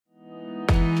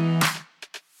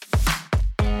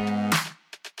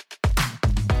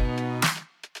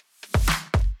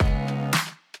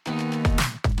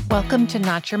Welcome to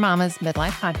Not Your Mama's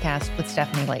Midlife Podcast with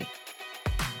Stephanie Lee.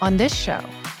 On this show,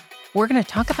 we're going to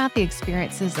talk about the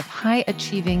experiences of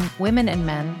high-achieving women and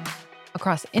men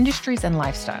across industries and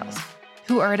lifestyles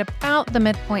who are at about the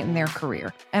midpoint in their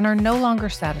career and are no longer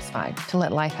satisfied to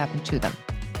let life happen to them.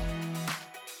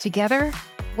 Together,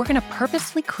 we're going to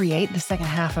purposely create the second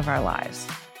half of our lives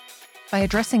by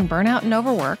addressing burnout and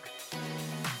overwork,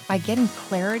 by getting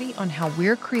clarity on how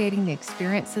we're creating the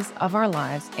experiences of our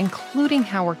lives, including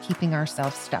how we're keeping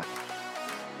ourselves stuck,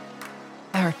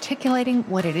 by articulating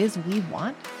what it is we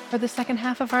want for the second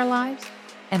half of our lives,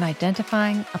 and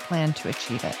identifying a plan to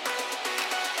achieve it.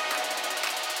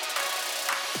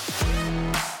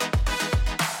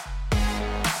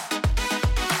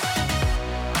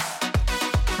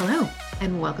 Hello,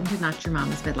 and welcome to Not Your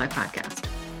Mama's Midlife Podcast.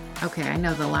 Okay, I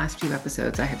know the last few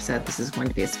episodes I have said this is going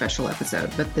to be a special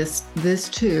episode, but this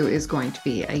too is going to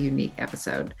be a unique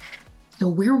episode. So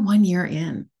we're 1 year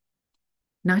in.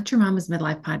 Not Your Mama's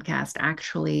Midlife Podcast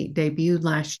actually debuted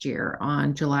last year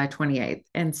on July 28th.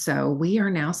 And so we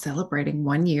are now celebrating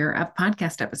 1 year of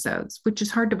podcast episodes, which is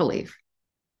hard to believe.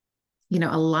 You know,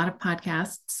 a lot of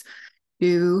podcasts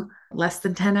do less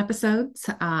than 10 episodes.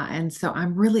 And so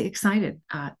I'm really excited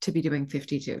to be doing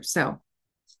 52. So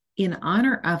in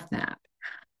honor of that,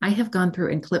 I have gone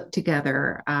through and clipped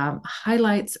together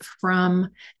highlights from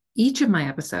each of my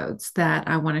episodes that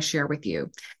I want to share with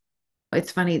you.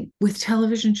 It's funny, with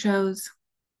television shows,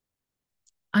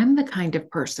 I'm the kind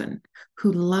of person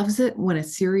who loves it when a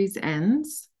series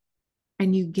ends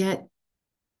and you get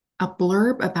a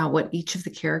blurb about what each of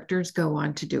the characters go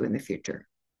on to do in the future.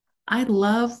 I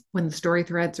love when the story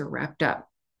threads are wrapped up.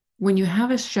 When you have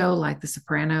a show like The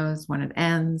Sopranos, when it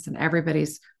ends and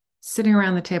everybody's sitting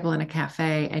around the table in a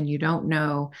cafe and you don't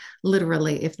know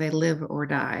literally if they live or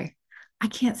die, I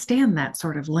can't stand that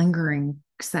sort of lingering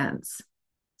sense.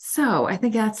 So I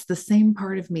think that's the same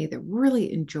part of me that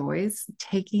really enjoys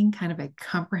taking kind of a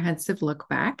comprehensive look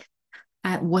back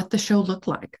at what the show looked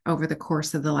like over the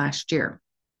course of the last year.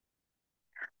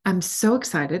 I'm so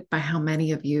excited by how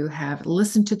many of you have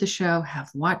listened to the show,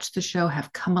 have watched the show,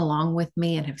 have come along with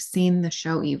me and have seen the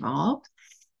show evolve.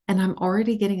 And I'm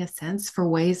already getting a sense for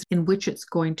ways in which it's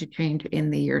going to change in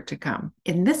the year to come.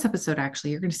 In this episode,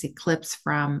 actually, you're going to see clips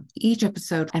from each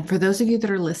episode. And for those of you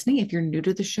that are listening, if you're new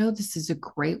to the show, this is a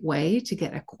great way to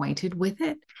get acquainted with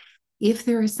it. If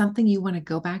there is something you want to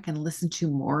go back and listen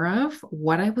to more of,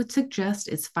 what I would suggest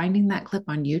is finding that clip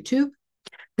on YouTube,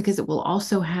 because it will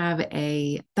also have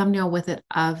a thumbnail with it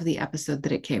of the episode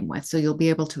that it came with. So you'll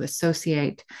be able to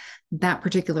associate that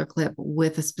particular clip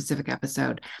with a specific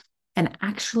episode. And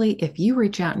actually, if you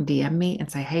reach out and DM me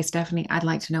and say, hey, Stephanie, I'd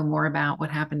like to know more about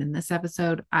what happened in this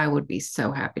episode, I would be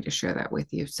so happy to share that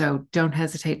with you. So don't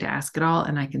hesitate to ask at all,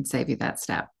 and I can save you that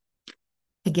step.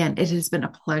 Again, it has been a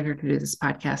pleasure to do this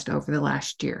podcast over the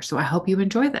last year. So I hope you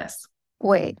enjoy this.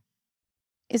 Wait,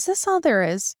 is this all there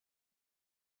is?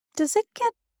 Does it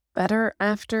get better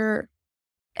after?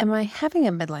 Am I having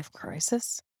a midlife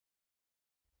crisis?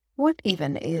 What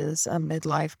even is a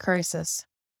midlife crisis?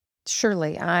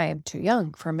 Surely I am too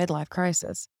young for a midlife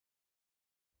crisis.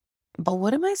 But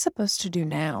what am I supposed to do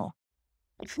now?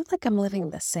 I feel like I'm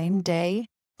living the same day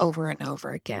over and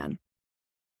over again.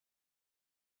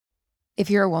 If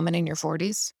you're a woman in your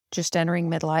 40s, just entering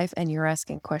midlife, and you're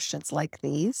asking questions like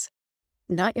these,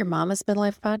 Not Your Mama's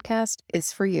Midlife Podcast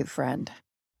is for you, friend.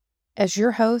 As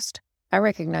your host, I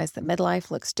recognize that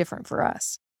midlife looks different for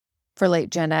us, for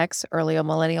late Gen X, early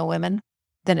millennial women,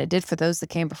 than it did for those that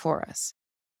came before us.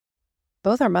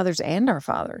 Both our mothers and our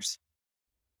fathers.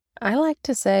 I like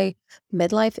to say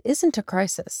midlife isn't a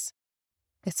crisis.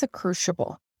 It's a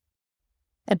crucible.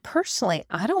 And personally,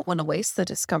 I don't want to waste the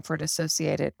discomfort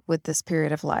associated with this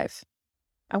period of life.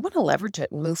 I want to leverage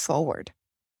it and move forward.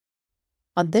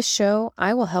 On this show,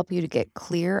 I will help you to get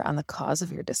clear on the cause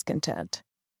of your discontent.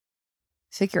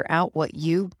 Figure out what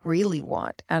you really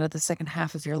want out of the second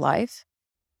half of your life.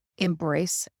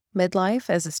 Embrace midlife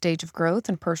as a stage of growth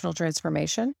and personal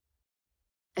transformation.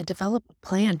 And develop a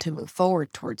plan to move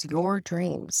forward towards your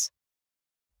dreams.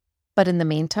 But in the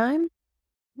meantime,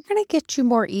 we're going to get you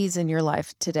more ease in your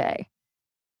life today.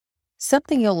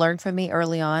 Something you'll learn from me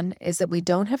early on is that we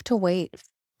don't have to wait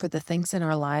for the things in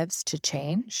our lives to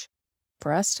change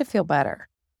for us to feel better.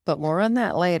 But more on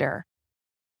that later.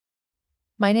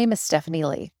 My name is Stephanie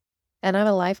Lee, and I'm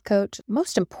a life coach.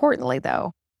 Most importantly,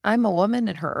 though, I'm a woman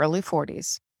in her early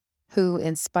 40s who,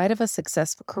 in spite of a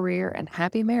successful career and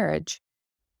happy marriage,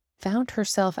 found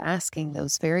herself asking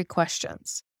those very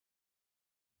questions.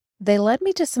 They led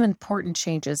me to some important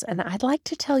changes, and I'd like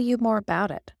to tell you more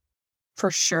about it. For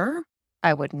sure,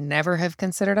 I would never have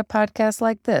considered a podcast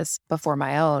like this before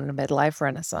my own midlife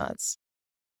renaissance.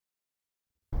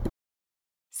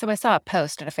 So I saw a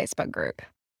post in a Facebook group.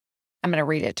 I'm going to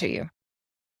read it to you.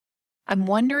 I'm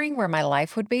wondering where my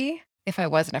life would be if I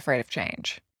wasn't afraid of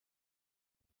change.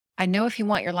 I know if you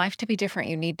want your life to be different,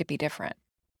 you need to be different.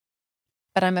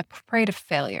 But I'm afraid of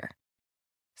failure,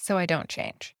 so I don't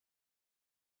change.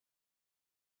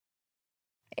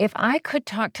 If I could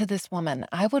talk to this woman,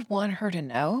 I would want her to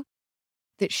know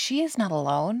that she is not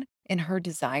alone in her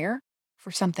desire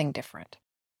for something different.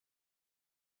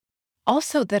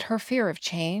 Also, that her fear of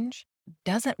change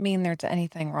doesn't mean there's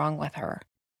anything wrong with her,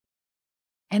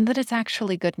 and that it's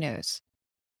actually good news.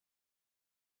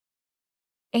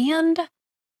 And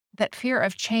that fear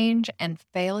of change and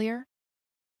failure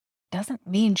doesn't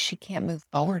mean she can't move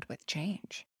forward with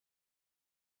change.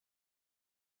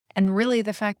 And really,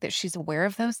 the fact that she's aware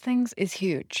of those things is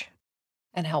huge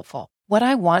and helpful. What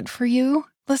I want for you,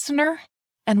 listener,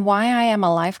 and why I am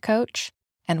a life coach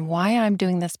and why I'm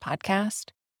doing this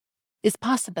podcast is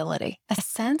possibility. A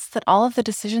sense that all of the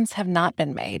decisions have not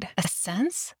been made. A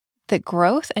sense that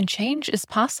growth and change is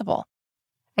possible.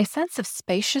 A sense of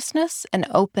spaciousness and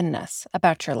openness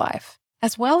about your life,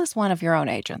 as well as one of your own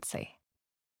agency.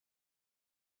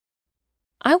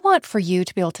 I want for you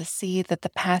to be able to see that the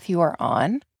path you are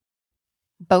on,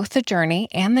 both the journey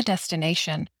and the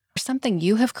destination, are something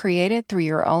you have created through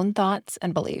your own thoughts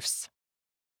and beliefs.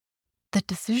 The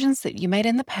decisions that you made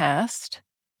in the past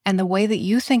and the way that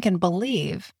you think and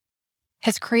believe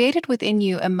has created within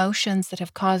you emotions that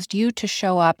have caused you to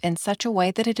show up in such a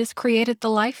way that it has created the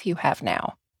life you have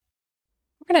now.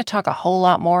 We're going to talk a whole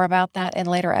lot more about that in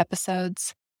later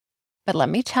episodes, but let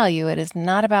me tell you, it is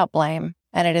not about blame,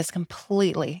 and it is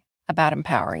completely about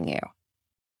empowering you.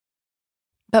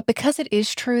 But because it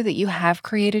is true that you have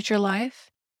created your life,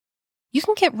 you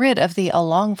can get rid of the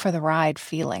along for the ride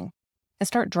feeling and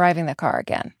start driving the car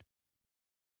again.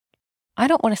 I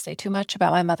don't want to say too much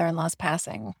about my mother-in-law's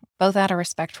passing, both out of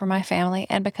respect for my family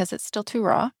and because it's still too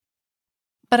raw.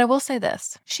 But I will say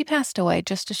this, she passed away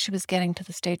just as she was getting to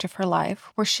the stage of her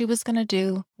life where she was going to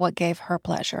do what gave her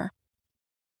pleasure.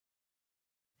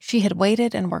 She had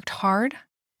waited and worked hard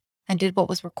and did what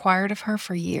was required of her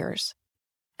for years,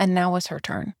 and now was her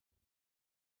turn.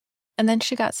 And then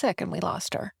she got sick and we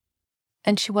lost her,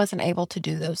 and she wasn't able to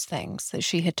do those things that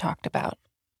she had talked about.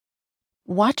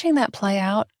 Watching that play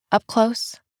out up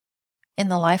close in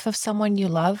the life of someone you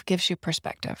love gives you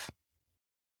perspective.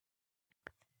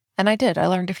 And I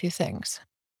learned a few things.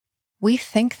 We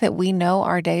think that we know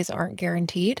our days aren't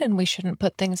guaranteed and we shouldn't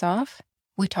put things off.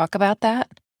 We talk about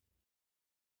that.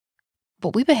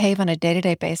 But we behave on a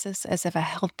day-to-day basis as if a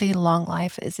healthy, long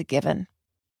life is a given.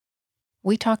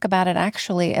 We talk about it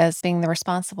actually as being the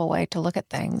responsible way to look at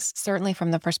things, certainly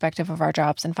from the perspective of our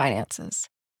jobs and finances.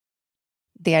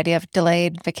 The idea of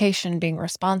delayed vacation being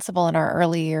responsible in our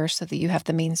early years so that you have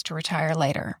the means to retire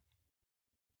later.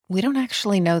 We don't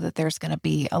actually know that there's going to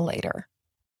be a later.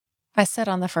 I said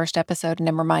on the first episode, and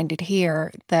I'm reminded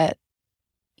here that,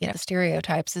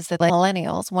 stereotypes is that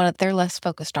millennials, they're less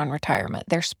focused on retirement.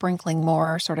 They're sprinkling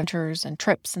more sort of tours and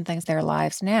trips and things in their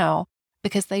lives now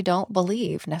because they don't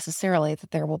believe necessarily that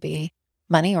there will be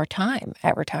money or time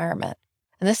at retirement.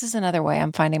 And this is another way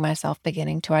I'm finding myself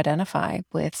beginning to identify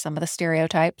with some of the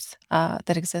stereotypes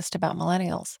that exist about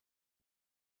millennials.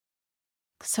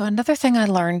 So another thing I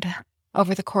learned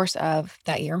over the course of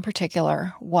that year in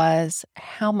particular was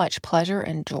how much pleasure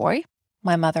and joy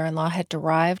my mother-in-law had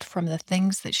derived from the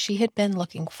things that she had been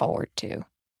looking forward to.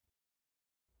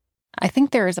 I think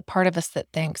there is a part of us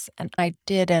that thinks, and I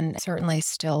did and certainly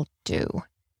still do,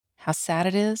 how sad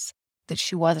it is that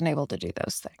she wasn't able to do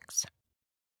those things.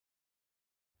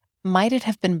 Might it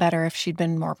have been better if she'd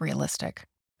been more realistic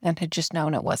and had just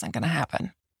known it wasn't going to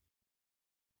happen?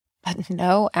 But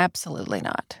no, absolutely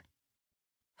not.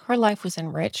 Her life was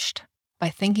enriched by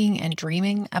thinking and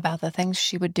dreaming about the things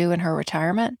she would do in her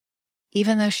retirement,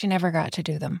 even though she never got to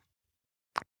do them.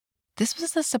 This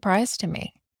was a surprise to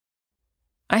me.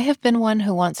 I have been one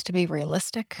who wants to be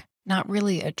realistic, not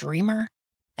really a dreamer,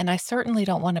 and I certainly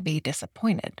don't want to be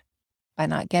disappointed by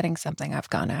not getting something I've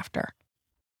gone after.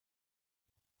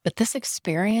 But this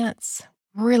experience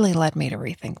really led me to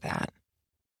rethink that.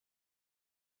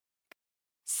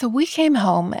 So we came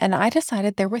home and I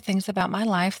decided there were things about my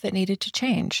life that needed to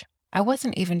change. I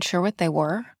wasn't even sure what they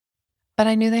were, but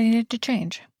I knew they needed to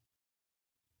change.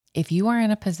 If you are in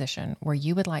a position where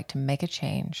you would like to make a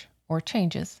change or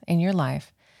changes in your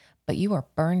life, but you are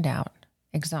burned out,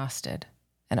 exhausted,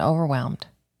 and overwhelmed,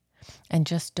 and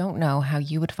just don't know how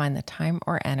you would find the time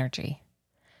or energy,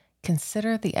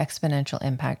 consider the exponential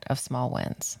impact of small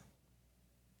wins.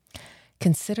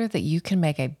 Consider that you can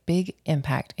make a big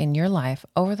impact in your life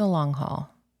over the long haul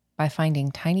by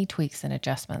finding tiny tweaks and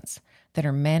adjustments that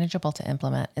are manageable to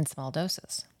implement in small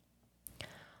doses.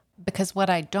 Because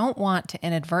what I don't want to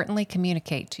inadvertently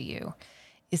communicate to you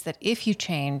is that if you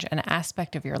change an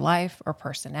aspect of your life or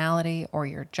personality or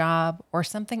your job or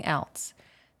something else,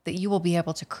 that you will be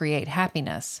able to create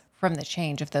happiness from the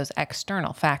change of those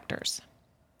external factors.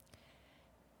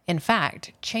 In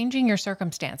fact, changing your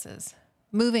circumstances,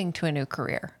 moving to a new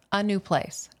career, a new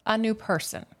place, a new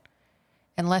person,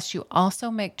 unless you also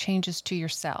make changes to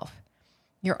yourself,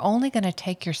 you're only going to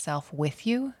take yourself with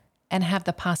you and have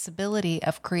the possibility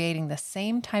of creating the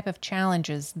same type of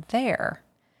challenges there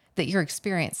that you're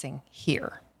experiencing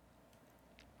here.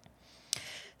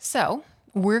 So,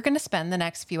 we're going to spend the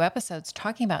next few episodes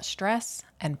talking about stress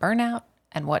and burnout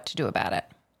and what to do about it.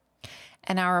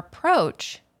 And our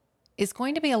approach is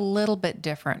going to be a little bit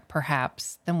different,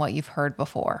 perhaps, than what you've heard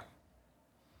before.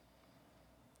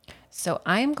 So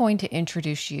I'm going to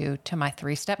introduce you to my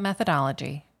 3-step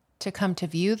methodology to come to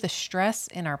view the stress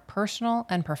in our personal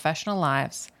and professional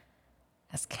lives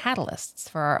as catalysts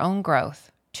for our own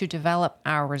growth to develop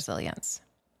our resilience.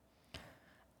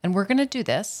 And we're going to do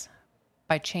this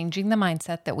by changing the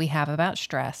mindset that we have about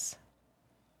stress,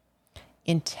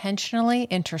 intentionally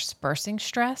interspersing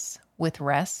stress with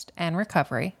rest and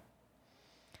recovery,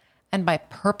 and by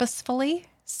purposefully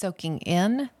soaking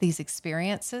in these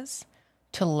experiences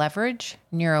to leverage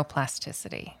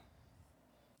neuroplasticity.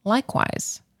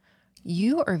 Likewise,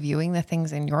 you are viewing the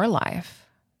things in your life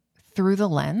through the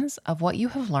lens of what you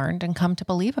have learned and come to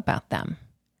believe about them,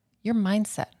 your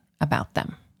mindset about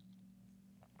them.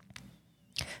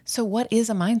 So what is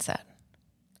a mindset?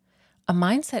 A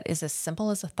mindset is as simple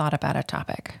as a thought about a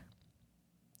topic.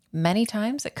 Many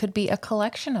times it could be a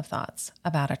collection of thoughts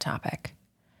about a topic.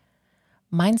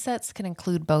 Mindsets can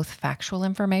include both factual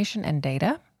information and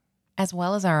data, as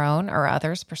well as our own or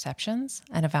others' perceptions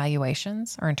and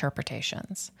evaluations or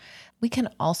interpretations. We can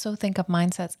also think of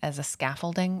mindsets as a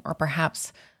scaffolding or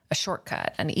perhaps a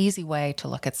shortcut, an easy way to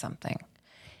look at something.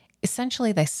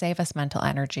 Essentially, they save us mental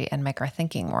energy and make our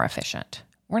thinking more efficient.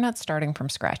 We're not starting from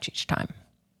scratch each time.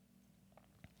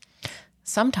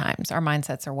 Sometimes our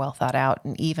mindsets are well thought out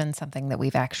and even something that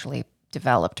we've actually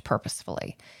developed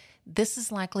purposefully. This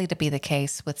is likely to be the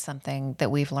case with something that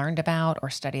we've learned about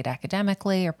or studied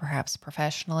academically or perhaps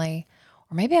professionally,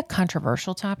 or maybe a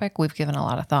controversial topic we've given a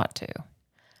lot of thought to.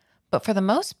 But for the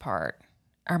most part,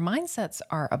 our mindsets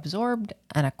are absorbed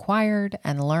and acquired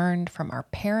and learned from our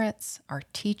parents, our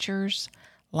teachers,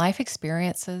 life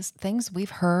experiences, things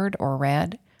we've heard or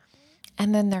read,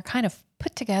 and then they're kind of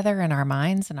put together in our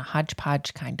minds in a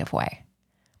hodgepodge kind of way.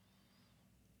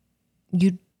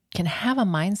 You can have a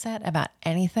mindset about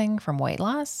anything from weight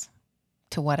loss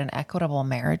to what an equitable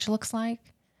marriage looks like,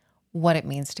 what it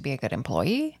means to be a good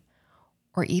employee,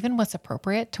 or even what's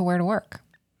appropriate to wear to work.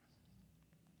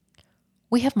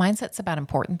 We have mindsets about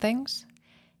important things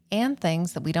and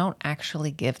things that we don't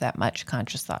actually give that much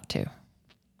conscious thought to.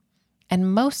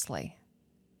 And mostly,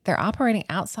 they're operating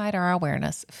outside our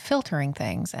awareness, filtering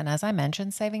things, and as I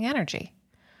mentioned, saving energy.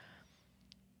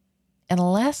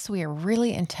 Unless we are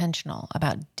really intentional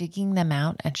about digging them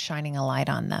out and shining a light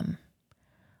on them,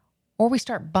 or we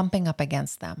start bumping up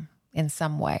against them in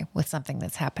some way with something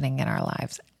that's happening in our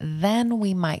lives, then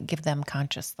we might give them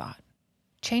conscious thought.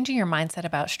 Changing your mindset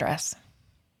about stress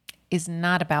is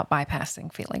not about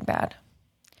bypassing feeling bad.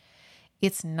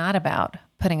 It's not about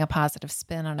putting a positive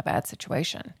spin on a bad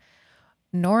situation,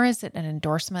 nor is it an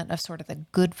endorsement of sort of the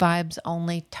good vibes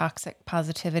only toxic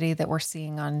positivity that we're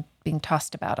seeing on being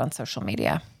tossed about on social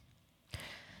media.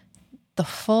 The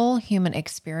full human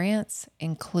experience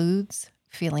includes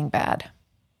feeling bad.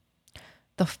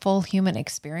 The full human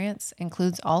experience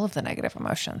includes all of the negative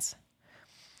emotions.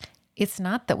 It's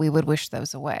not that we would wish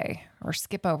those away or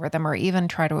skip over them or even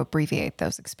try to abbreviate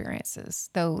those experiences,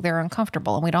 though they're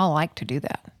uncomfortable and we'd all like to do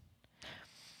that.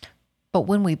 But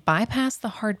when we bypass the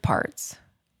hard parts,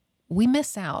 we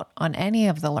miss out on any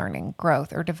of the learning,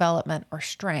 growth, or development or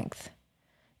strength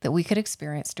that we could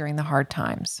experience during the hard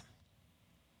times.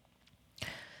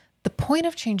 The point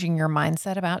of changing your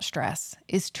mindset about stress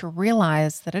is to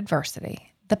realize that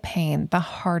adversity, the pain, the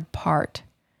hard part,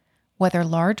 whether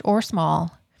large or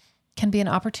small, can be an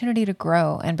opportunity to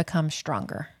grow and become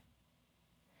stronger.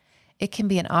 It can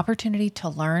be an opportunity to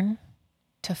learn,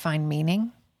 to find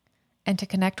meaning, and to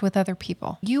connect with other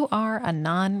people. You are a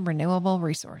non-renewable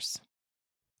resource.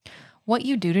 What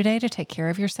you do today to take care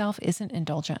of yourself isn't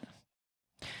indulgent.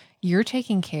 You're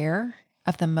taking care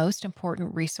of the most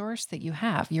important resource that you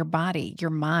have, your body, your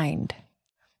mind.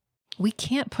 We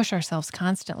can't push ourselves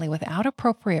constantly without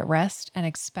appropriate rest and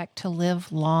expect to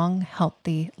live long,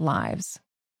 healthy lives.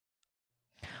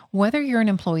 Whether you're an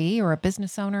employee or a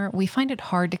business owner, we find it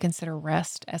hard to consider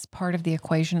rest as part of the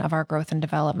equation of our growth and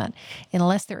development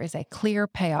unless there is a clear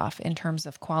payoff in terms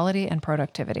of quality and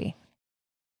productivity.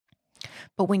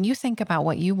 But when you think about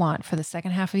what you want for the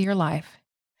second half of your life,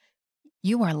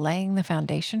 you are laying the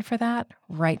foundation for that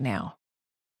right now.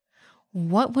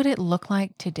 What would it look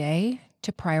like today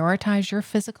to prioritize your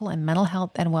physical and mental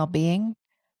health and well being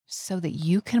so that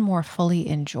you can more fully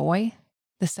enjoy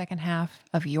the second half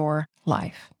of your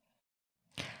life?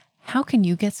 How can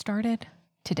you get started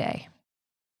today?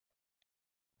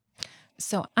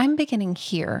 So, I'm beginning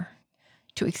here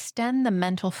to extend the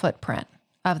mental footprint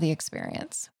of the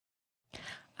experience.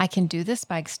 I can do this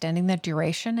by extending the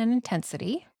duration and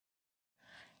intensity,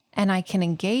 and I can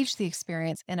engage the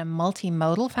experience in a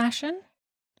multimodal fashion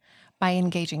by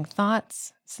engaging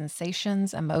thoughts,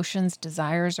 sensations, emotions,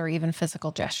 desires, or even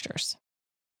physical gestures.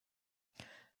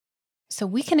 So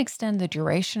we can extend the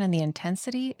duration and the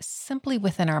intensity simply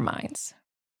within our minds.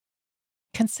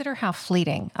 Consider how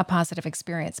fleeting a positive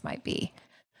experience might be.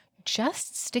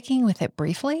 Just sticking with it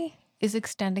briefly is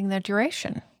extending the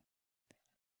duration.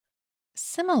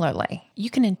 Similarly, you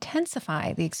can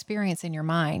intensify the experience in your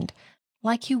mind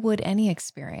like you would any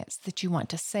experience that you want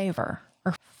to savor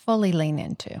or fully lean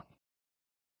into.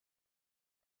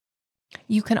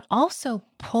 You can also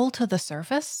pull to the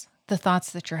surface the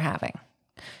thoughts that you're having.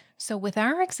 So, with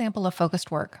our example of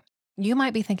focused work, you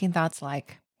might be thinking thoughts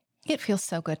like, it feels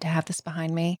so good to have this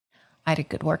behind me. I did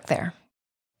good work there.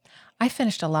 I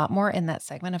finished a lot more in that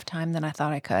segment of time than I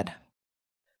thought I could.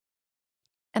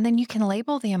 And then you can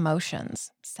label the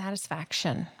emotions,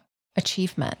 satisfaction,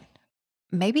 achievement,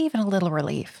 maybe even a little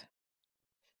relief.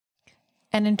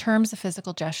 And in terms of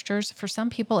physical gestures, for some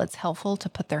people, it's helpful to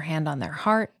put their hand on their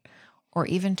heart or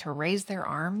even to raise their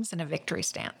arms in a victory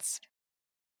stance.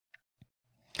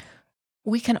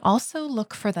 We can also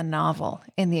look for the novel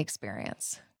in the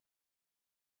experience.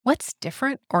 What's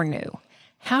different or new?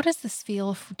 How does this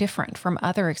feel different from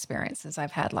other experiences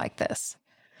I've had like this?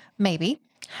 Maybe,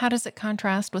 how does it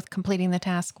contrast with completing the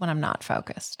task when I'm not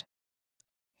focused?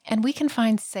 And we can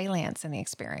find salience in the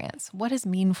experience. What is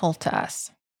meaningful to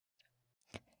us?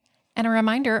 And a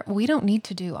reminder, we don't need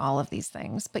to do all of these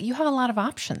things, but you have a lot of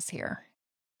options here.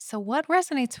 So what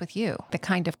resonates with you? The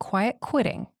kind of quiet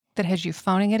quitting that has you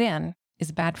phoning it in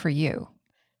is bad for you.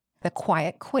 The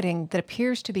quiet quitting that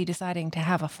appears to be deciding to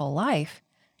have a full life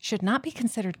should not be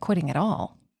considered quitting at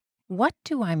all. What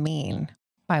do I mean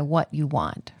by what you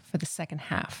want for the second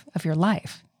half of your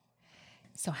life?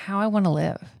 So how I want to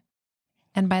live.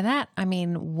 And by that, I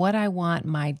mean what I want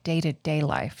my day-to-day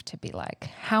life to be like,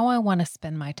 how I want to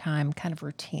spend my time kind of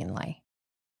routinely.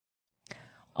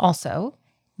 Also,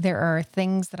 there are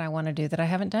things that I want to do that I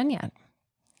haven't done yet,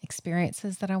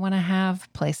 experiences that I want to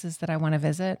have, places that I want to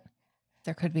visit.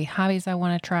 There could be hobbies I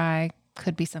want to try,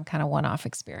 could be some kind of one-off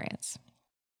experience.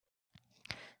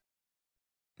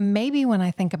 Maybe when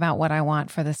I think about what I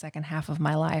want for the second half of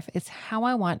my life, it's how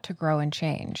I want to grow and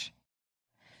change.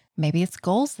 Maybe it's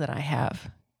goals that I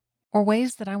have or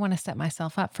ways that I want to set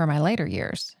myself up for my later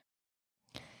years.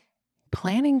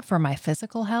 Planning for my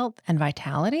physical health and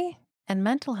vitality and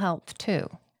mental health too.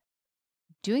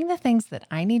 Doing the things that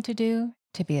I need to do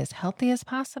to be as healthy as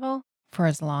possible for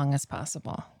as long as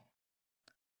possible.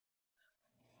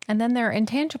 And then there are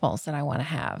intangibles that I want to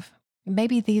have.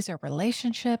 Maybe these are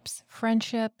relationships,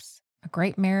 friendships, a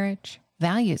great marriage,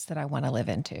 values that I want to live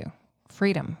into,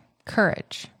 freedom,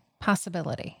 courage,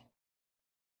 possibility.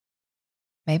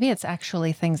 Maybe it's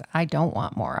actually things I don't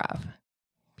want more of.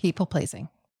 People pleasing,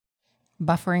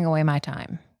 buffering away my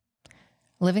time,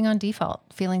 living on default,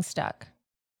 feeling stuck,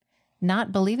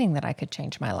 not believing that I could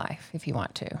change my life if you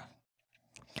want to.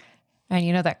 And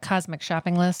you know that cosmic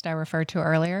shopping list I referred to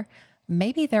earlier?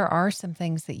 Maybe there are some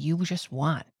things that you just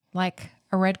want, like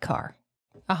a red car,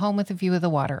 a home with a view of the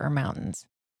water or mountains,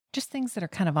 just things that are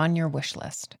kind of on your wish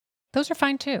list. Those are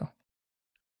fine too.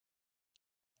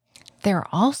 There are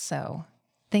also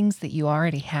things that you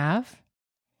already have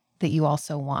that you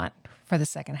also want for the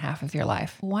second half of your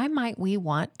life. Why might we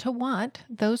want to want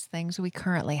those things we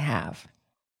currently have?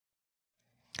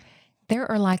 There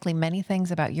are likely many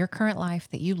things about your current life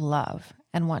that you love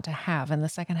and want to have in the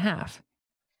second half.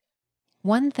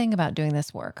 One thing about doing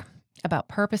this work, about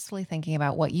purposefully thinking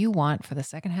about what you want for the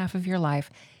second half of your life,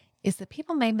 is that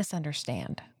people may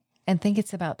misunderstand and think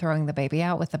it's about throwing the baby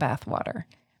out with the bathwater,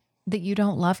 that you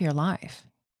don't love your life,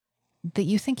 that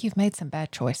you think you've made some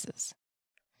bad choices.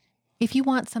 If you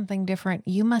want something different,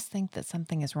 you must think that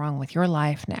something is wrong with your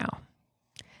life now.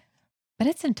 But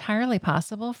it's entirely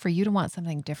possible for you to want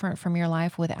something different from your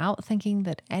life without thinking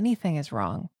that anything is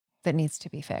wrong that needs to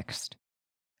be fixed.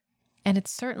 And it's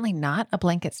certainly not a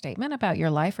blanket statement about your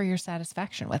life or your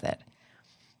satisfaction with it.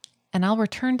 And I'll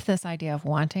return to this idea of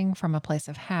wanting from a place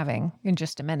of having in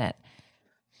just a minute.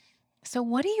 So,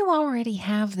 what do you already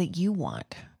have that you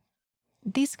want?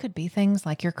 These could be things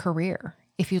like your career,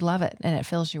 if you love it and it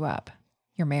fills you up,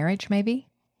 your marriage, maybe,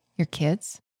 your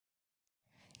kids.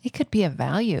 It could be a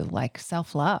value like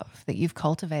self-love that you've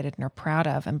cultivated and are proud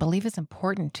of and believe is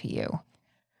important to you.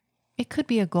 It could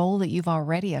be a goal that you've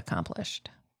already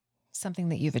accomplished, something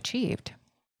that you've achieved.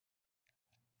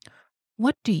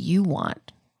 What do you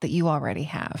want that you already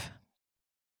have?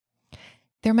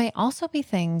 There may also be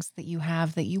things that you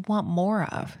have that you want more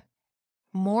of,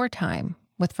 more time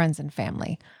with friends and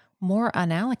family, more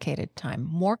unallocated time,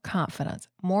 more confidence,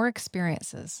 more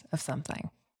experiences of something.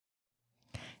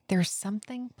 There's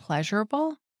something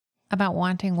pleasurable about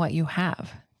wanting what you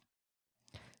have.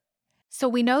 So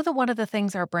we know that one of the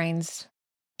things our brains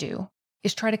do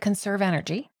is try to conserve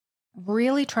energy,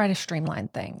 really try to streamline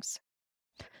things.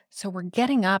 So we're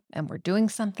getting up and we're doing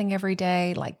something every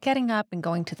day, like getting up and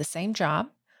going to the same job,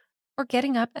 or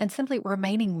getting up and simply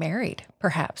remaining married,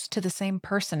 perhaps, to the same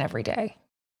person every day.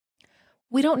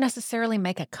 We don't necessarily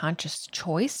make a conscious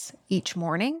choice each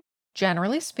morning,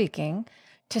 generally speaking,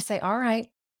 to say, all right,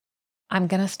 I'm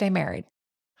going to stay married.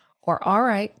 Or, all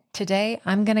right, today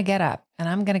I'm going to get up and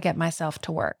I'm going to get myself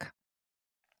to work.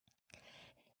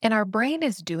 And our brain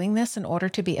is doing this in order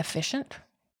to be efficient.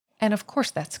 And of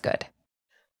course, that's good.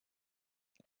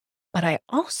 But I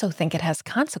also think it has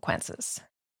consequences.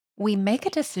 We make a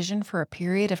decision for a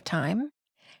period of time,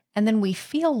 and then we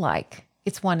feel like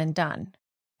it's one and done,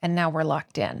 and now we're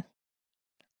locked in.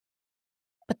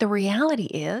 But the reality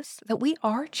is that we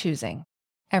are choosing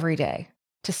every day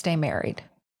to stay married,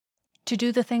 to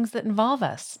do the things that involve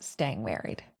us staying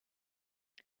married.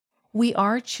 We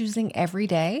are choosing every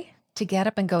day to get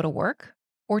up and go to work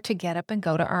or to get up and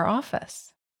go to our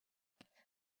office.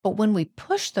 But when we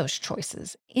push those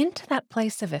choices into that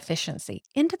place of efficiency,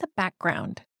 into the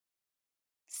background,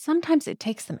 sometimes it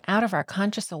takes them out of our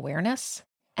conscious awareness,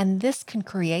 and this can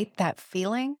create that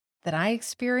feeling that I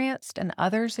experienced and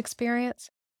others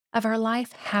experience of our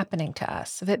life happening to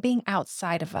us, of it being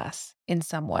outside of us in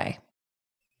some way.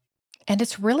 And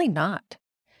it's really not.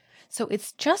 So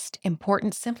it's just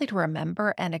important simply to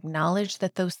remember and acknowledge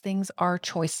that those things are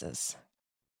choices,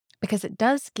 because it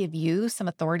does give you some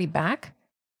authority back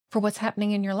for what's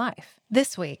happening in your life.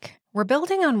 This week, we're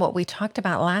building on what we talked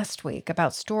about last week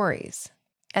about stories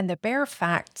and the bare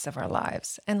facts of our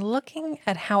lives, and looking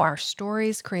at how our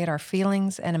stories create our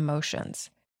feelings and emotions.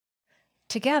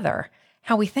 Together,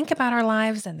 how we think about our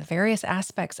lives and the various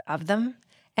aspects of them,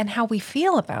 and how we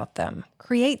feel about them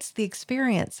creates the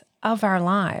experience of our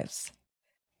lives.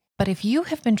 But if you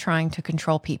have been trying to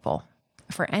control people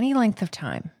for any length of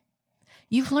time,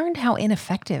 you've learned how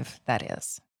ineffective that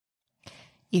is.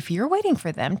 If you're waiting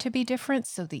for them to be different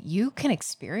so that you can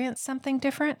experience something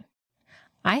different,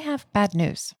 I have bad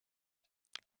news.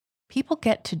 People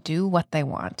get to do what they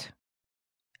want,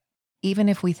 even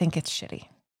if we think it's shitty.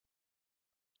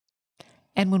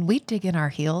 And when we dig in our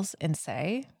heels and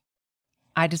say,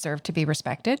 I deserve to be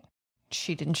respected,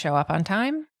 she didn't show up on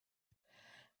time,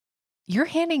 you're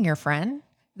handing your friend,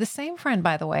 the same friend,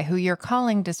 by the way, who you're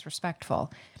calling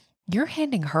disrespectful, you're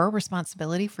handing her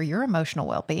responsibility for your emotional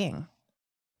well-being.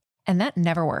 And that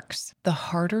never works. The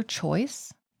harder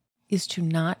choice is to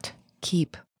not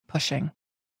keep pushing.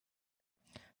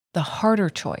 The harder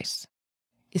choice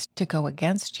is to go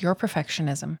against your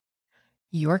perfectionism,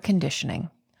 your conditioning,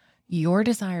 your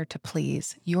desire to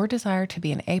please, your desire to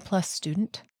be an A+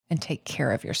 student and take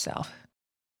care of yourself.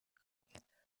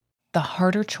 The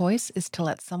harder choice is to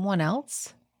let someone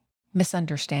else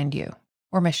misunderstand you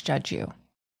or misjudge you,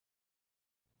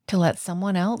 to let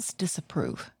someone else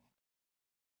disapprove.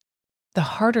 The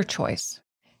harder choice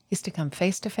is to come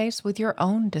face to face with your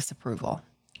own disapproval,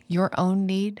 your own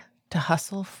need to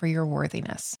hustle for your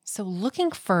worthiness. So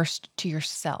looking first to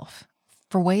yourself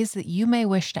for ways that you may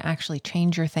wish to actually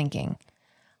change your thinking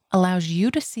allows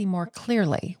you to see more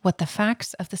clearly what the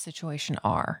facts of the situation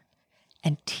are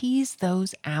and tease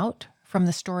those out from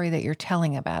the story that you're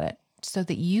telling about it so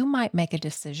that you might make a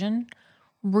decision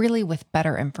really with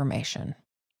better information.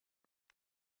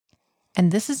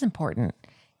 And this is important.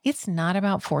 It's not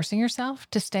about forcing yourself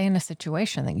to stay in a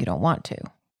situation that you don't want to.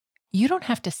 You don't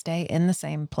have to stay in the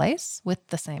same place with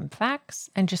the same facts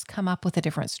and just come up with a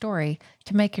different story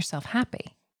to make yourself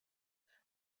happy.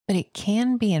 But it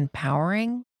can be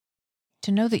empowering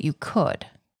to know that you could.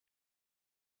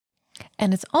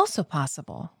 And it's also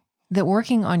possible that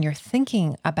working on your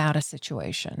thinking about a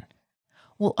situation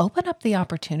will open up the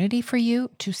opportunity for you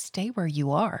to stay where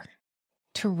you are,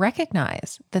 to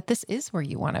recognize that this is where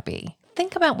you want to be.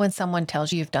 Think about when someone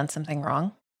tells you you've done something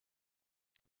wrong.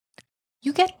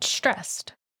 You get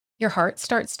stressed. Your heart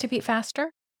starts to beat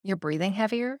faster. You're breathing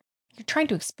heavier. You're trying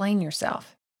to explain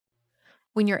yourself.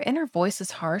 When your inner voice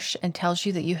is harsh and tells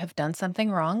you that you have done something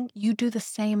wrong, you do the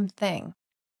same thing.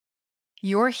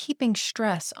 You're heaping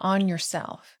stress on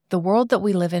yourself. The world that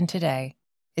we live in today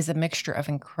is a mixture of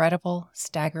incredible,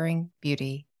 staggering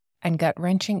beauty and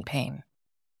gut-wrenching pain.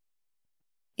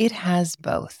 It has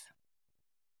both.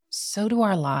 So do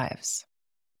our lives.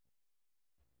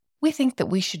 We think that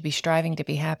we should be striving to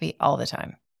be happy all the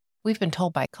time. We've been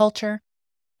told by culture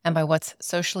and by what's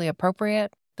socially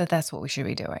appropriate that that's what we should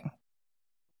be doing,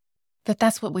 that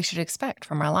that's what we should expect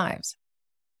from our lives.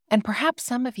 And perhaps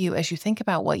some of you, as you think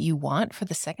about what you want for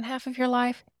the second half of your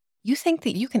life, you think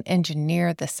that you can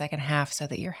engineer the second half so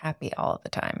that you're happy all of the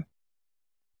time.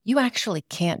 You actually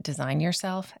can't design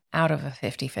yourself out of a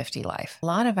 50-50 life. A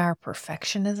lot of our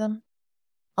perfectionism,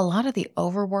 a lot of the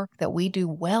overwork that we do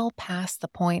well past the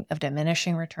point of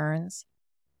diminishing returns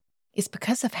is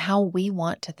because of how we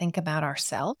want to think about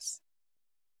ourselves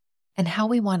and how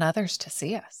we want others to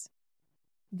see us.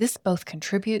 This both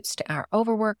contributes to our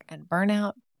overwork and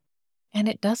burnout, and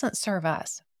it doesn't serve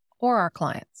us or our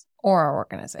clients or our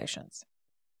organizations.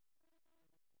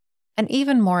 And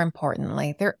even more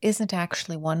importantly, there isn't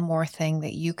actually one more thing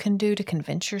that you can do to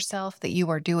convince yourself that you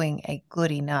are doing a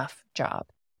good enough job.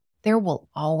 There will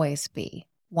always be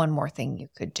one more thing you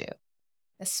could do,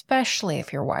 especially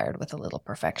if you're wired with a little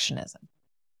perfectionism.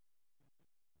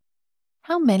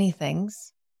 How many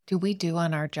things do we do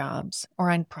on our jobs or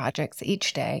on projects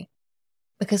each day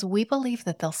because we believe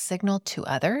that they'll signal to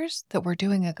others that we're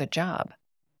doing a good job?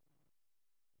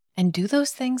 And do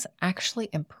those things actually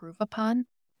improve upon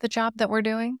the job that we're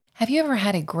doing? Have you ever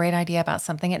had a great idea about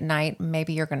something at night?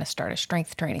 Maybe you're going to start a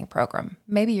strength training program.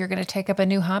 Maybe you're going to take up a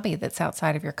new hobby that's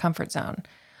outside of your comfort zone,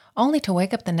 only to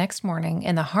wake up the next morning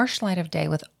in the harsh light of day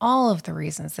with all of the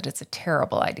reasons that it's a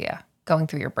terrible idea going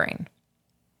through your brain.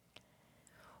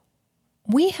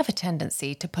 We have a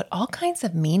tendency to put all kinds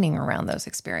of meaning around those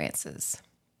experiences.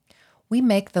 We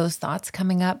make those thoughts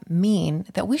coming up mean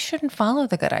that we shouldn't follow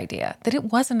the good idea, that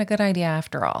it wasn't a good idea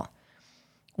after all.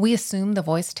 We assume the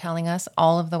voice telling us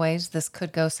all of the ways this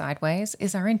could go sideways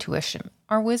is our intuition,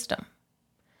 our wisdom.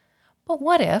 But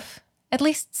what if, at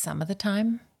least some of the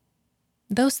time,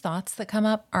 those thoughts that come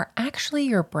up are actually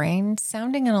your brain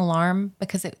sounding an alarm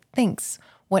because it thinks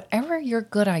whatever your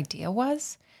good idea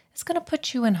was is going to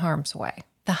put you in harm's way?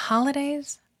 The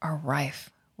holidays are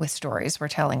rife with stories we're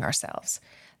telling ourselves,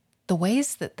 the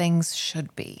ways that things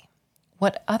should be,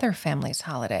 what other families'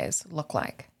 holidays look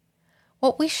like,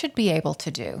 what we should be able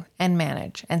to do and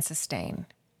manage and sustain,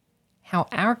 how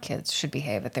our kids should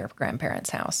behave at their grandparents'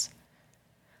 house.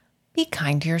 Be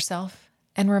kind to yourself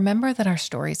and remember that our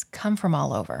stories come from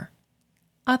all over.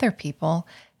 Other people,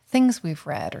 things we've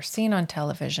read or seen on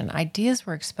television, ideas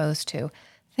we're exposed to,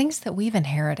 things that we've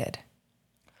inherited.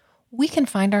 We can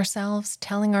find ourselves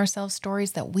telling ourselves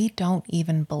stories that we don't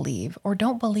even believe or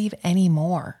don't believe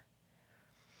anymore.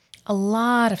 A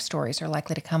lot of stories are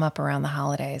likely to come up around the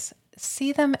holidays.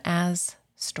 See them as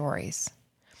stories.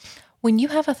 When you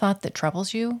have a thought that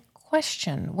troubles you,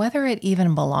 question whether it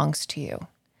even belongs to you,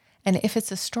 and if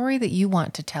it's a story that you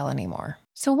want to tell anymore.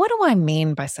 So what do I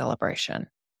mean by celebration?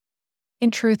 In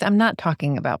truth, I'm not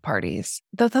talking about parties,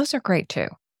 though those are great too.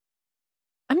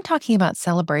 I'm talking about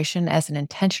celebration as an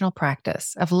intentional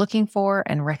practice of looking for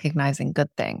and recognizing good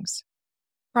things,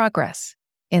 progress,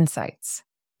 insights,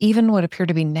 even what appear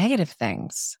to be negative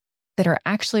things that are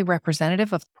actually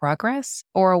representative of progress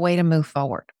or a way to move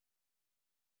forward.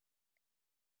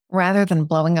 Rather than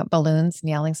blowing up balloons and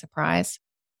yelling surprise,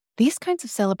 these kinds of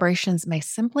celebrations may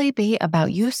simply be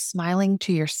about you smiling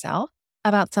to yourself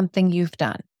about something you've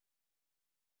done.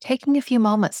 Taking a few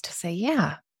moments to say,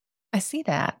 yeah, I see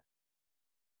that.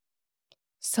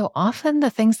 So often the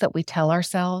things that we tell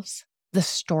ourselves, the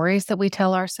stories that we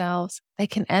tell ourselves, they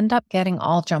can end up getting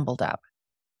all jumbled up.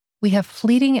 We have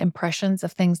fleeting impressions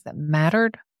of things that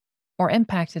mattered or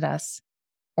impacted us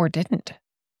or didn't.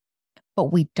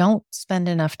 But we don't spend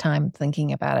enough time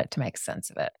thinking about it to make sense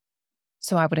of it.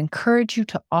 So I would encourage you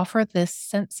to offer this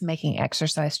sense-making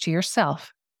exercise to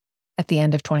yourself at the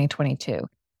end of 2022.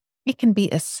 It can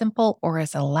be as simple or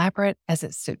as elaborate as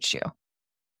it suits you.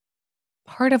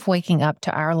 Part of waking up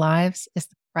to our lives is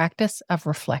the practice of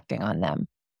reflecting on them,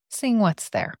 seeing what's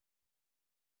there.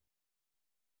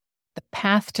 The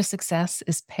path to success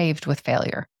is paved with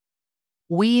failure.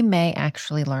 We may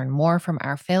actually learn more from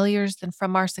our failures than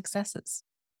from our successes.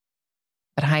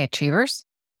 But high achievers,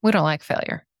 we don't like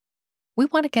failure. We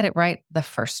want to get it right the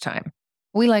first time.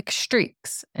 We like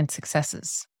streaks and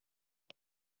successes.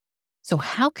 So,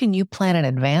 how can you plan in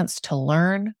advance to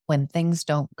learn when things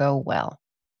don't go well?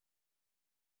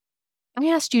 I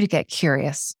asked you to get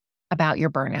curious about your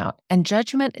burnout, and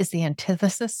judgment is the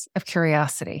antithesis of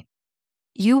curiosity.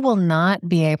 You will not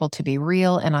be able to be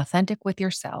real and authentic with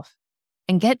yourself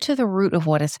and get to the root of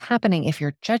what is happening if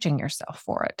you're judging yourself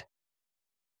for it.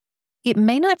 It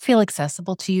may not feel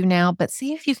accessible to you now, but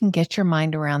see if you can get your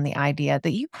mind around the idea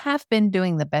that you have been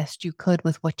doing the best you could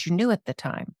with what you knew at the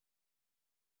time.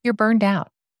 You're burned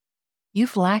out.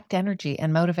 You've lacked energy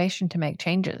and motivation to make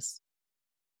changes.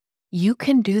 You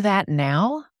can do that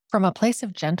now from a place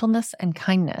of gentleness and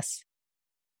kindness.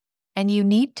 And you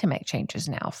need to make changes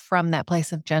now from that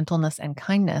place of gentleness and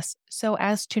kindness so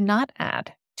as to not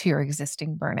add to your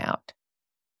existing burnout.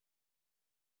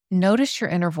 Notice your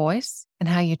inner voice and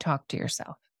how you talk to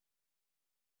yourself.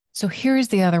 So here's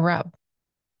the other rub.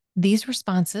 These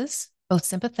responses, both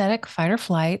sympathetic, fight or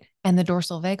flight, and the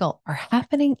dorsal vagal, are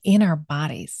happening in our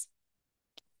bodies.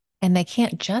 And they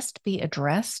can't just be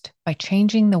addressed by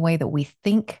changing the way that we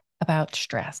think about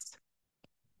stress.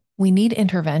 We need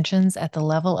interventions at the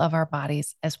level of our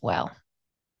bodies as well.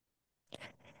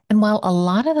 And while a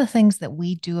lot of the things that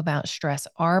we do about stress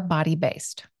are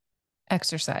body-based,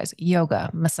 exercise, yoga,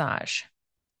 massage,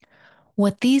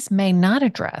 what these may not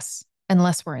address,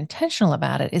 unless we're intentional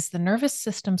about it, is the nervous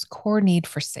system's core need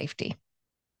for safety.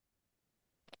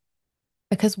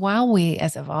 Because while we,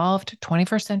 as evolved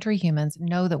 21st century humans,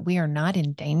 know that we are not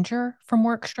in danger from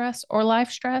work stress or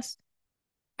life stress,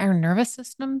 our nervous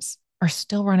systems are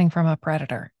still running from a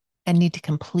predator and need to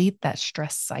complete that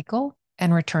stress cycle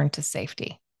and return to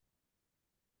safety.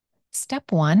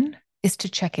 Step one is to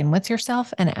check in with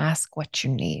yourself and ask what you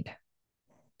need.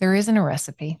 There isn't a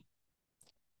recipe.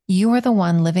 You are the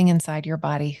one living inside your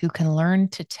body who can learn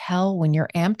to tell when you're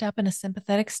amped up in a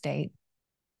sympathetic state,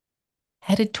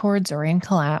 headed towards or in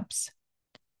collapse,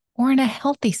 or in a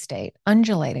healthy state,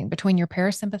 undulating between your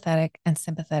parasympathetic and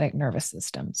sympathetic nervous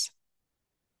systems.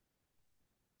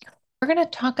 We're going to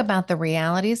talk about the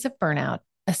realities of burnout,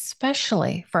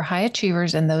 especially for high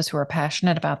achievers and those who are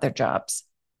passionate about their jobs.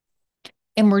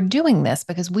 And we're doing this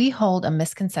because we hold a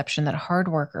misconception that hard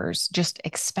workers just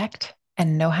expect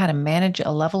and know how to manage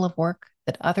a level of work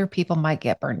that other people might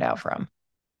get burned out from.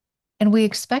 And we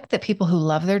expect that people who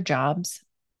love their jobs,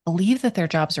 believe that their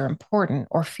jobs are important,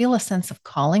 or feel a sense of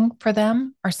calling for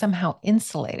them are somehow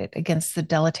insulated against the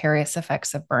deleterious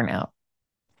effects of burnout.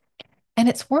 And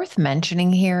it's worth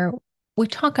mentioning here, we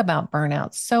talk about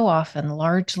burnout so often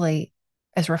largely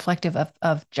as reflective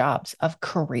of jobs, of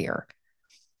career.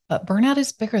 But burnout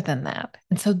is bigger than that.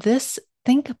 And so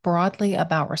think broadly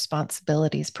about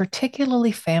responsibilities,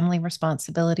 particularly family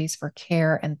responsibilities for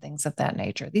care and things of that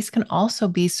nature. These can also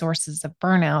be sources of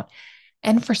burnout,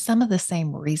 and for some of the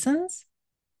same reasons,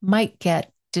 might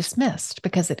get dismissed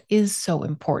because it is so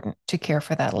important to care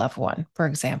for that loved one, for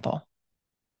example.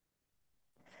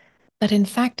 But in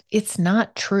fact, it's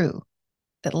not true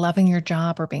that loving your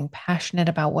job or being passionate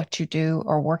about what you do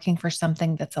or working for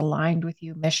something that's aligned with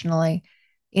you missionally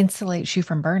insulates you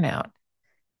from burnout.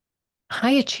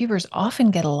 High achievers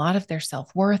often get a lot of their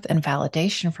self-worth and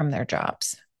validation from their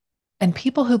jobs. And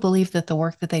people who believe that the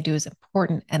work that they do is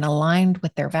important and aligned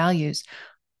with their values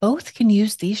both can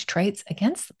use these traits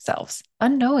against themselves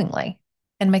unknowingly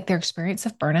and make their experience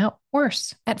of burnout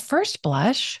worse. At first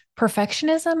blush,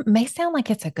 perfectionism may sound like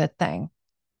it's a good thing,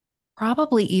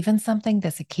 probably even something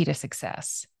that's a key to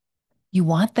success. You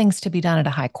want things to be done at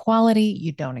a high quality.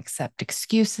 You don't accept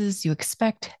excuses. You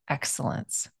expect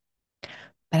excellence.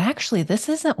 But actually, this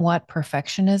isn't what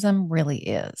perfectionism really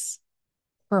is.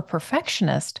 For a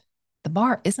perfectionist, the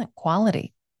bar isn't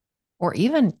quality or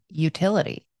even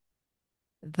utility.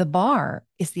 The bar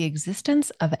is the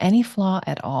existence of any flaw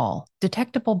at all,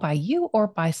 detectable by you or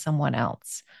by someone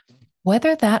else,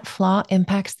 whether that flaw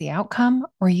impacts the outcome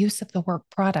or use of the work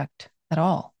product at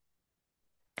all.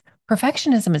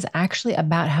 Perfectionism is actually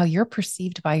about how you're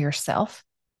perceived by yourself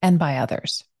and by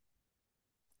others.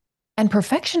 And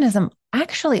perfectionism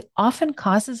actually often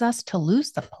causes us to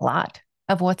lose the plot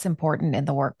of what's important in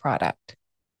the work product.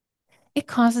 It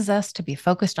causes us to be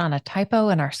focused on a typo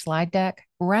in our slide deck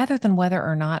rather than whether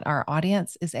or not our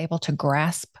audience is able to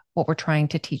grasp what we're trying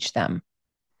to teach them.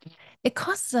 It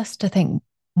causes us to think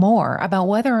more about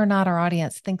whether or not our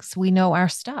audience thinks we know our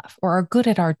stuff or are good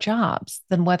at our jobs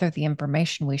than whether the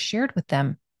information we shared with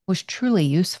them was truly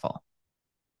useful.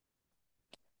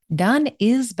 Done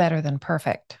is better than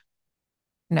perfect.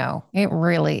 No, it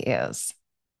really is.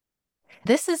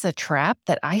 This is a trap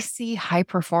that I see high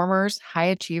performers, high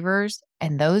achievers,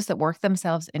 and those that work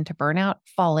themselves into burnout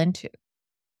fall into.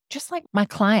 Just like my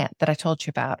client that I told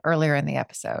you about earlier in the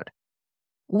episode.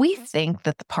 We think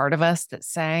that the part of us that's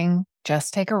saying,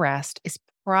 just take a rest, is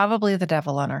probably the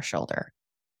devil on our shoulder.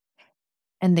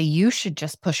 And the you should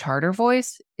just push harder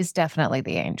voice is definitely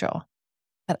the angel.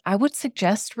 But I would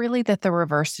suggest really that the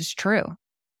reverse is true.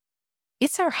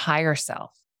 It's our higher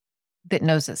self that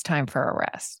knows it's time for a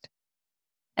rest.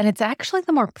 And it's actually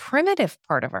the more primitive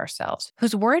part of ourselves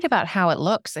who's worried about how it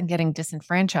looks and getting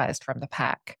disenfranchised from the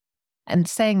pack and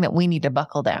saying that we need to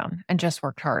buckle down and just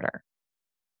work harder.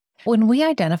 When we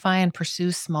identify and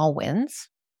pursue small wins,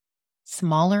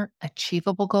 smaller,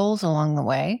 achievable goals along the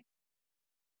way,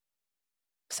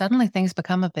 suddenly things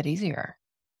become a bit easier.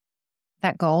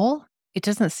 That goal, it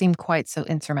doesn't seem quite so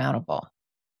insurmountable.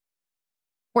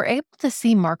 We're able to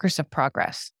see markers of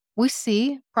progress. We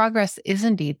see progress is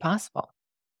indeed possible.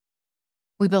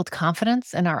 We build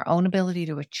confidence in our own ability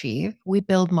to achieve. We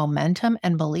build momentum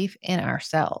and belief in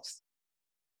ourselves.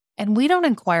 And we don't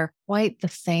acquire quite the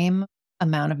same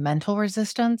amount of mental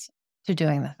resistance to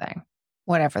doing the thing,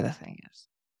 whatever the thing is.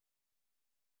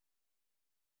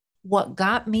 What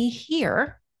got me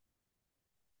here,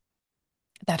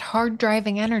 that hard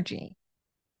driving energy,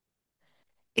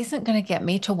 isn't going to get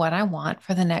me to what I want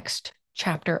for the next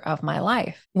chapter of my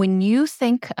life. When you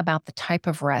think about the type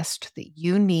of rest that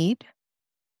you need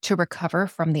to recover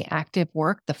from the active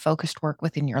work, the focused work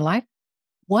within your life,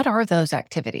 what are those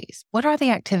activities? What are the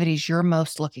activities you're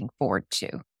most looking forward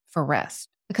to for rest?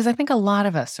 Because I think a lot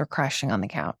of us are crashing on the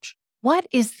couch. What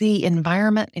is the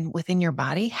environment within your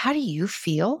body? How do you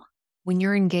feel when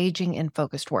you're engaging in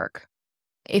focused work?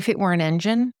 If it were an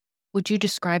engine, would you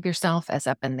describe yourself as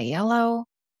up in the yellow?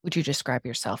 Would you describe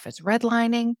yourself as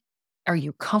redlining? Are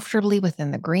you comfortably within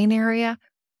the green area?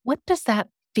 What does that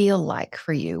feel like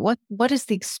for you? What does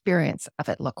the experience of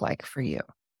it look like for you?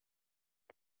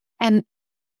 And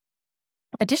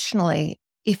additionally,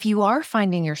 if you are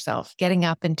finding yourself getting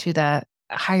up into the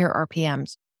higher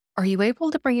RPMs, are you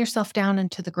able to bring yourself down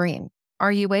into the green?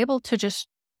 Are you able to just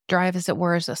drive, as it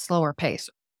were, as a slower pace?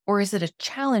 Or is it a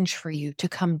challenge for you to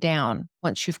come down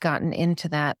once you've gotten into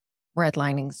that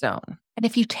redlining zone? And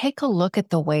if you take a look at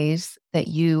the ways that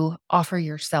you offer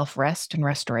yourself rest and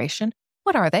restoration,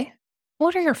 what are they?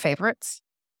 What are your favorites?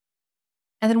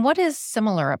 And then what is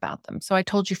similar about them? So I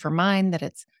told you for mine that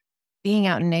it's being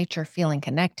out in nature, feeling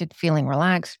connected, feeling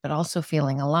relaxed, but also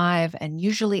feeling alive, and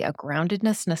usually a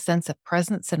groundedness and a sense of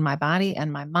presence in my body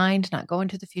and my mind, not going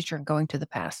to the future and going to the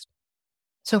past.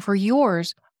 So for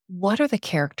yours, what are the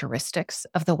characteristics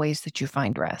of the ways that you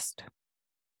find rest?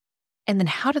 And then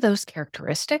how do those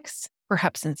characteristics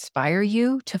perhaps inspire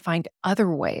you to find other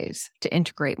ways to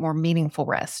integrate more meaningful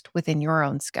rest within your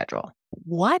own schedule?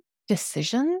 What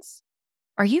decisions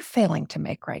are you failing to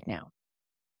make right now?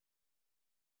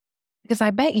 Because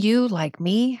I bet you, like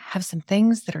me, have some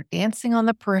things that are dancing on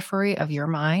the periphery of your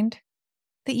mind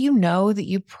that you know that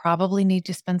you probably need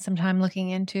to spend some time looking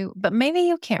into, but maybe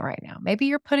you can't right now. Maybe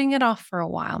you're putting it off for a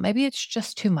while. Maybe it's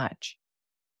just too much.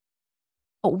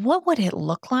 But what would it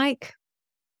look like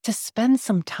to spend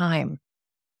some time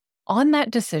on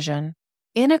that decision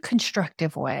in a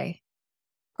constructive way,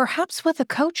 perhaps with a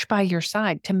coach by your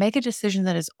side to make a decision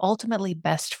that is ultimately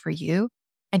best for you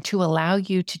and to allow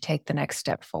you to take the next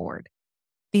step forward?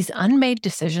 These unmade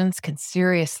decisions can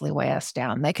seriously weigh us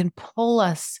down. They can pull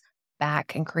us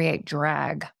back and create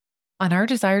drag on our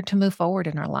desire to move forward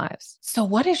in our lives. So,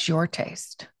 what is your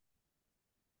taste?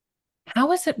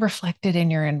 How is it reflected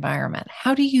in your environment?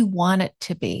 How do you want it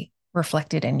to be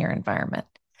reflected in your environment?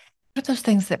 What are those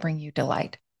things that bring you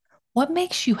delight? What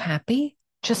makes you happy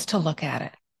just to look at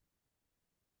it?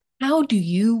 How do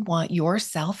you want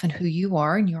yourself and who you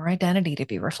are and your identity to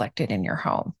be reflected in your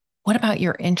home? What about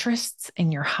your interests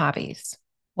and your hobbies?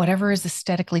 Whatever is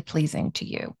aesthetically pleasing to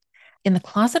you. In the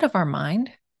closet of our mind,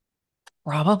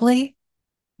 probably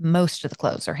most of the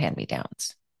clothes are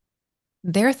hand-me-downs.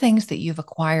 They're things that you've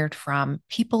acquired from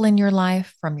people in your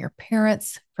life, from your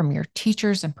parents, from your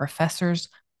teachers and professors,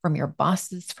 from your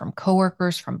bosses, from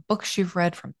coworkers, from books you've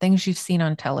read, from things you've seen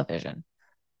on television.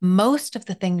 Most of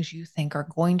the things you think are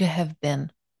going to have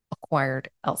been acquired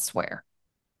elsewhere.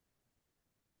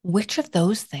 Which of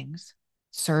those things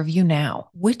serve you now?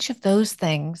 Which of those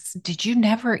things did you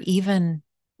never even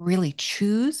really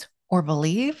choose or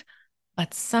believe,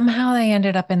 but somehow they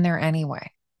ended up in there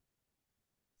anyway?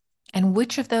 And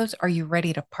which of those are you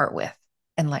ready to part with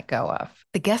and let go of?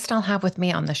 The guest I'll have with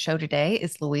me on the show today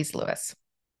is Louise Lewis.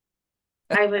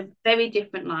 I have a very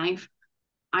different life.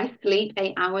 I sleep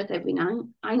 8 hours every night.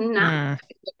 I nap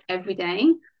every day.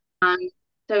 And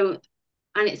so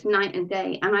and it's night and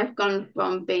day. And I've gone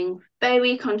from being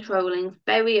very controlling,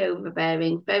 very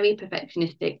overbearing, very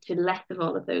perfectionistic to less of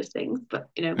all of those things. But,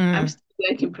 I'm still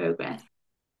a work in progress.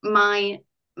 My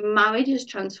marriage has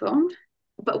transformed.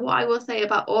 But what I will say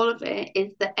about all of it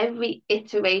is that every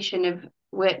iteration of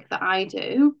work that I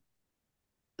do,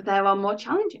 there are more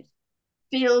challenges.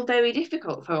 Feel very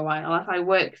difficult for a while as I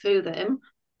work through them,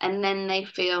 and then they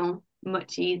feel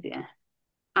much easier.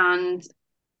 And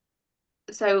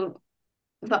so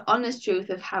the honest truth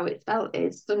of how it's felt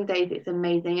is some days it's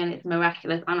amazing and it's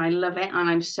miraculous and I love it and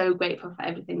I'm so grateful for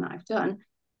everything that I've done.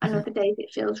 And other days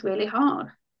it feels really hard.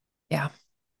 Yeah.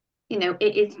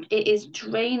 It is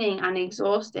draining and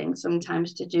exhausting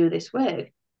sometimes to do this work.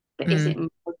 But is it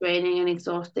more draining and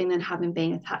exhausting than having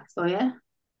been a tax lawyer?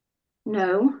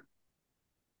 No.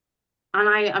 And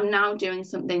I am now doing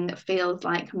something that feels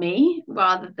like me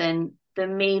rather than the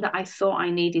me that I thought I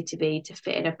needed to be to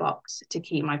fit in a box to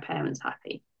keep my parents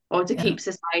happy or to keep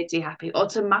society happy or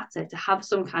to matter, to have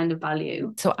some kind of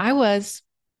value. So I was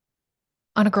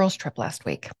on a girls' trip last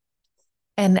week,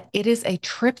 and it is a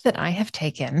trip that I have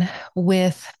taken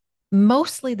with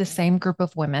mostly the same group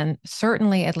of women,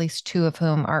 certainly at least two of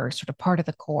whom are sort of part of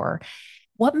the core.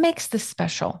 What makes this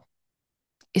special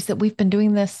is that we've been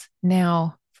doing this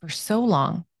now for so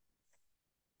long.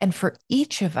 And for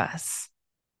each of us,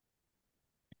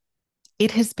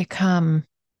 it has become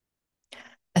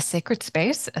a sacred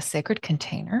space, a sacred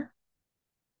container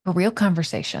for real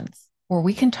conversations where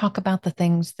we can talk about the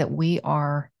things that we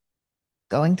are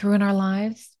going through in our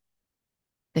lives,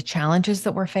 the challenges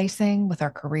that we're facing with our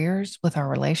careers, with our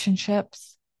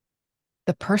relationships,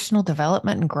 the personal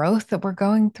development and growth that we're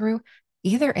going through,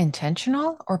 either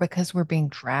intentional or because we're being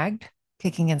dragged,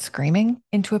 kicking and screaming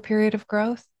into a period of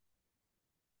growth.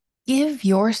 Give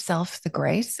yourself the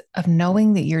grace of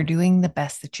knowing that you're doing the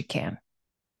best that you can.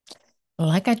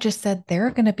 Like I just said, there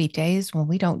are going to be days when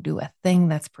we don't do a thing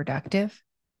that's productive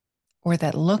or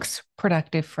that looks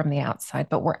productive from the outside,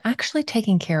 but we're actually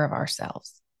taking care of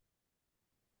ourselves.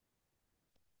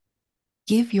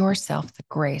 Give yourself the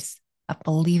grace of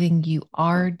believing you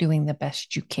are doing the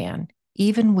best you can,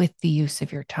 even with the use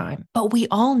of your time. But we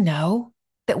all know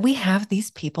that we have these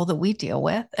people that we deal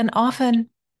with, and often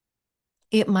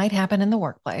it might happen in the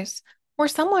workplace where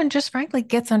someone just frankly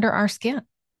gets under our skin.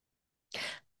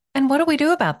 And what do we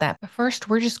do about that? First,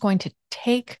 we're just going to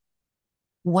take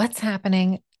what's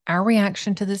happening, our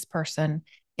reaction to this person,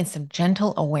 in some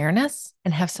gentle awareness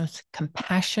and have some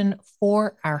compassion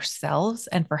for ourselves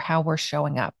and for how we're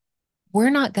showing up.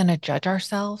 We're not going to judge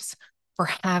ourselves for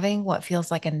having what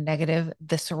feels like a negative,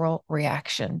 visceral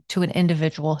reaction to an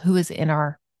individual who is in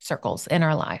our circles, in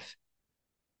our life.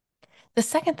 The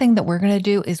second thing that we're going to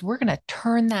do is we're going to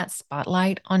turn that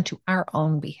spotlight onto our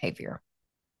own behavior.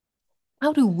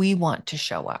 How do we want to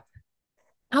show up?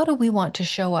 How do we want to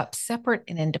show up separate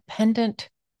and independent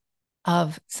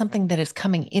of something that is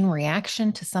coming in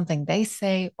reaction to something they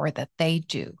say or that they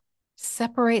do?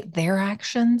 Separate their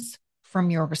actions from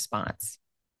your response.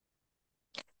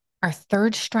 Our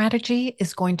third strategy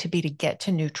is going to be to get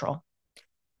to neutral,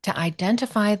 to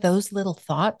identify those little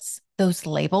thoughts, those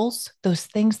labels, those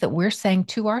things that we're saying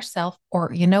to ourselves,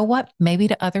 or you know what, maybe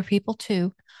to other people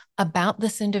too, about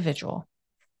this individual,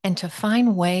 and to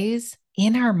find ways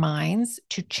in our minds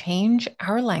to change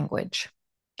our language,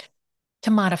 to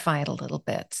modify it a little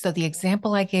bit. So the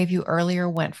example I gave you earlier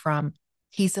went from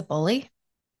he's a bully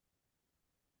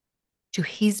to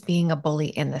he's being a bully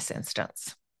in this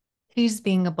instance. He's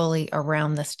being a bully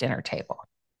around this dinner table.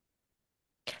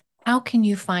 How can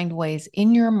you find ways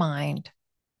in your mind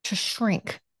to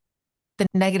shrink the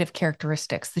negative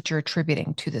characteristics that you're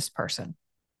attributing to this person?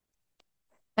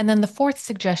 And then the fourth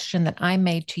suggestion that I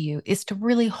made to you is to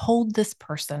really hold this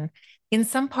person in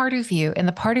some part of you, in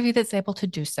the part of you that's able to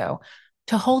do so,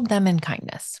 to hold them in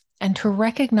kindness and to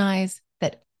recognize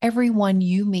that everyone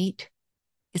you meet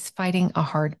is fighting a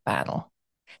hard battle.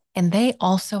 And they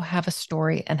also have a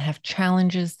story and have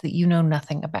challenges that you know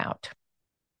nothing about.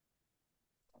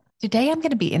 Today, I'm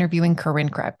going to be interviewing Corinne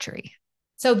Crabtree.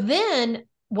 So then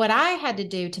what I had to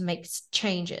do to make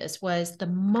changes was the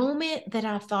moment that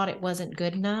I thought it wasn't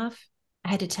good enough, I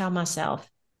had to tell myself,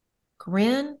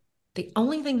 Corinne, the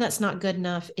only thing that's not good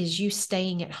enough is you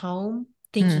staying at home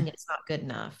thinking it's not good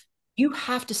enough. You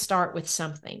have to start with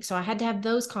something. So I had to have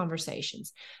those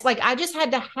conversations. Like I just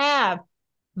had to have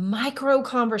micro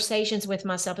conversations with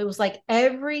myself. It was like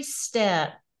every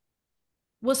step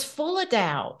was full of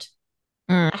doubt.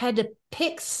 I had to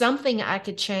pick something I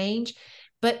could change,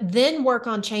 but then work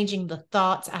on changing the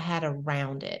thoughts I had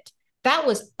around it. That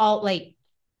was all like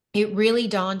it really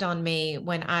dawned on me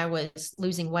when I was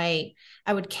losing weight.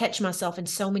 I would catch myself in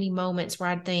so many moments where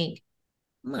I'd think,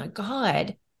 oh my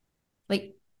God,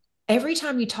 like every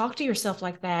time you talk to yourself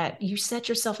like that, you set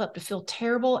yourself up to feel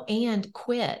terrible and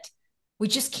quit. We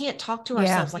just can't talk to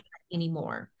ourselves like that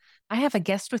anymore. I have a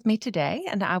guest with me today,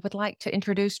 and I would like to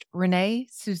introduce Renee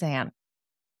Suzanne.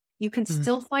 You can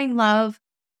still find love.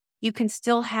 You can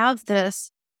still have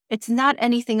this. It's not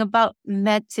anything about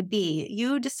meant to be.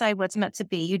 You decide what's meant to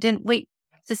be. You didn't wait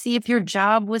to see if your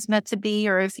job was meant to be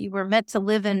or if you were meant to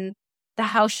live in the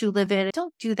house you live in.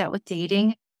 Don't do that with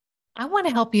dating. I want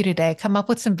to help you today come up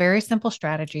with some very simple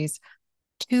strategies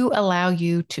to allow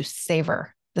you to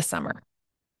savor the summer.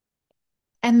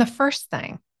 And the first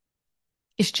thing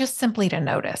is just simply to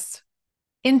notice.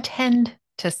 Intend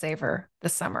to savor the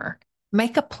summer.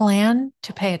 Make a plan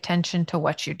to pay attention to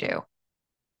what you do.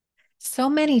 So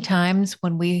many times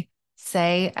when we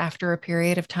say after a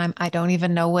period of time, I don't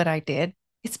even know what I did,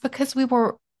 it's because we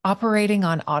were operating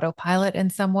on autopilot in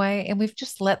some way and we've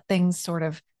just let things sort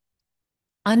of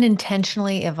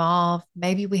unintentionally evolve.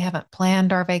 Maybe we haven't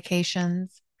planned our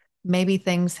vacations. Maybe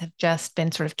things have just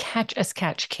been sort of catch as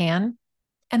catch can.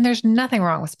 And there's nothing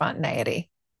wrong with spontaneity.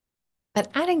 But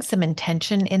adding some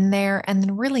intention in there and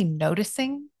then really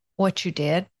noticing what you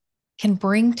did can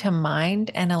bring to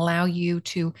mind and allow you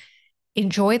to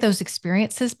enjoy those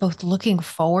experiences, both looking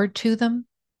forward to them,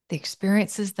 the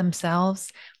experiences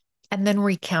themselves, and then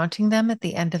recounting them at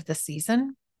the end of the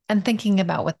season and thinking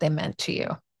about what they meant to you.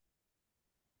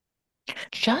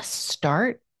 Just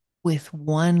start with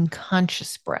one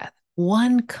conscious breath,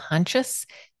 one conscious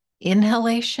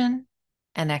inhalation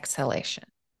and exhalation.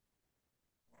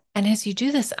 And as you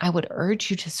do this, I would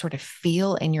urge you to sort of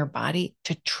feel in your body,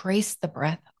 to trace the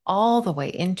breath all the way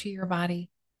into your body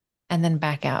and then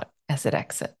back out as it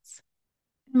exits.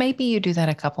 Maybe you do that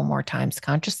a couple more times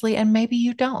consciously, and maybe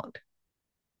you don't.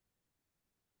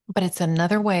 But it's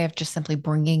another way of just simply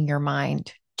bringing your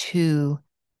mind to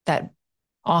that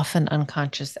often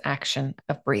unconscious action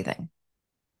of breathing.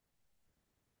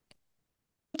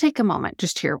 Take a moment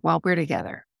just here while we're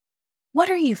together. What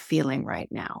are you feeling right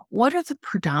now? What are the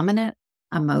predominant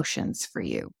emotions for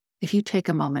you? If you take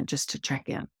a moment just to check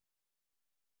in.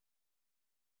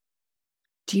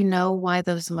 Do you know why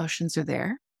those emotions are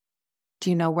there? Do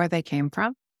you know where they came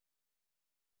from?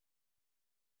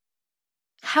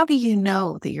 How do you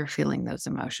know that you're feeling those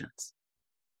emotions?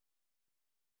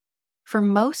 For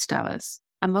most of us,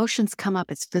 emotions come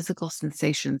up as physical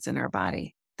sensations in our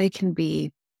body. They can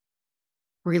be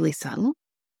really subtle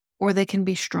or they can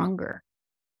be stronger.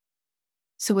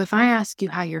 So if I ask you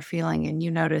how you're feeling and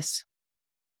you notice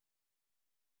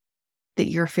that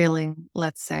you're feeling,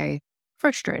 let's say,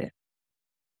 frustrated,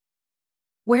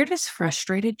 where does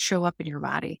frustrated show up in your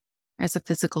body as a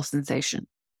physical sensation?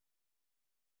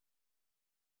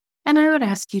 And I would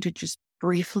ask you to just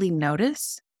briefly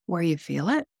notice where you feel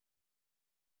it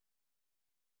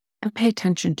and pay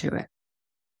attention to it.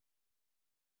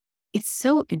 It's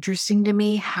so interesting to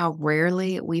me how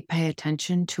rarely we pay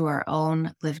attention to our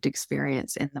own lived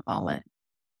experience in the moment.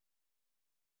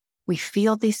 We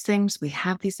feel these things, we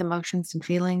have these emotions and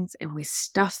feelings, and we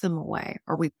stuff them away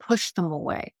or we push them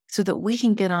away so that we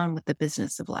can get on with the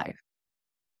business of life.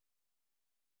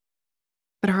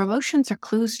 But our emotions are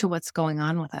clues to what's going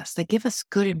on with us. They give us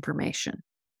good information.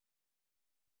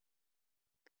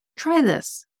 Try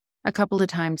this a couple of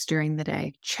times during the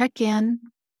day. Check in,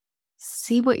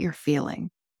 see what you're feeling,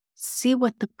 see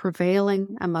what the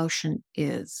prevailing emotion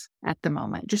is at the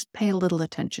moment. Just pay a little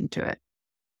attention to it.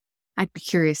 I'd be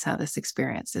curious how this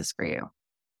experience is for you.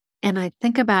 And I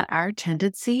think about our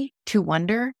tendency to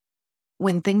wonder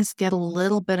when things get a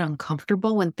little bit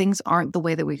uncomfortable, when things aren't the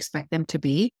way that we expect them to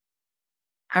be,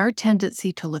 our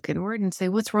tendency to look inward and say,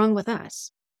 what's wrong with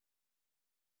us?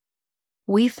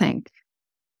 We think,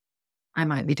 I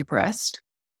might be depressed.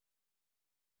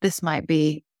 This might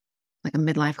be like a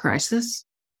midlife crisis.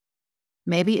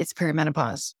 Maybe it's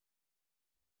perimenopause.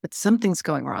 But something's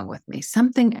going wrong with me.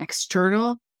 Something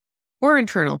external or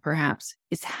internal, perhaps,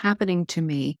 is happening to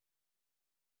me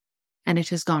and it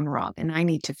has gone wrong and I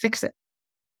need to fix it.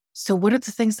 So what are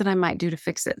the things that I might do to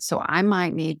fix it? So I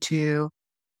might need to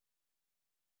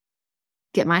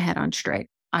get my head on straight.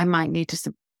 I might need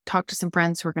to talk to some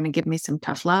friends who are going to give me some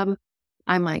tough love.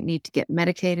 I might need to get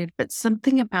medicated, but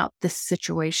something about this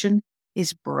situation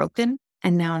is broken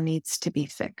and now needs to be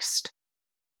fixed.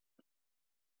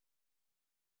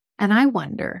 And I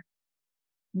wonder,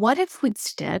 what if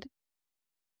instead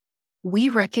we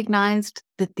recognized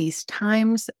that these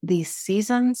times, these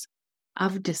seasons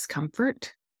of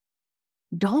discomfort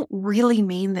don't really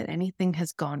mean that anything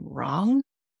has gone wrong?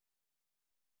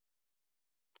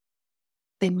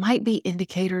 they might be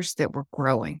indicators that we're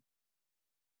growing.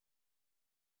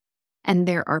 And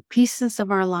there are pieces of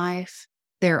our life,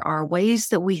 there are ways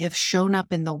that we have shown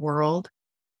up in the world,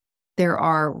 there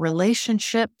are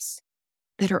relationships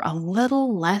that are a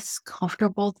little less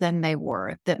comfortable than they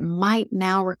were, that might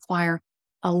now require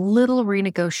a little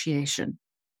renegotiation,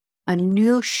 a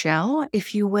new shell,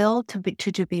 if you will, to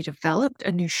be developed,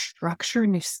 a new structure,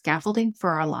 new scaffolding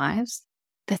for our lives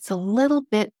that's a little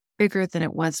bit bigger than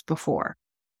it was before.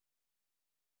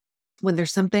 When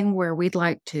there's something where we'd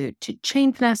like to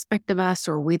change an aspect of us,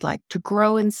 or we'd like to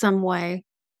grow in some way,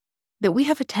 that we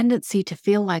have a tendency to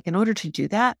feel like in order to do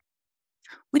that,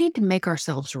 we need to make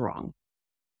ourselves wrong.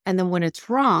 And then when it's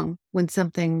wrong, when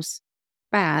something's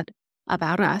bad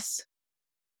about us,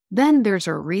 then there's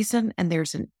a reason and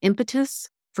there's an impetus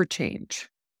for change.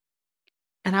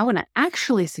 And I want to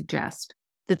actually suggest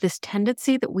that this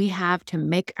tendency that we have to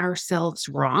make ourselves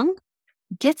wrong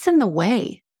gets in the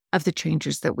way of the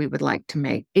changes that we would like to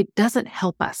make. It doesn't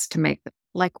help us to make them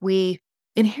like we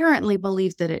inherently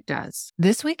believe that it does.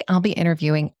 This week, I'll be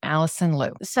interviewing Allison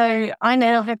Liu. So I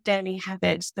now have daily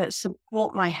habits that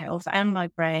support my health and my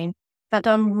brain that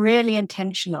I'm really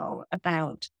intentional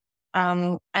about.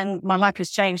 And my life has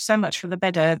changed so much for the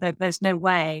better that there's no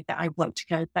way that I want to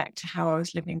go back to how I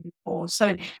was living before.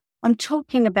 So I'm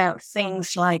talking about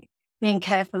things like being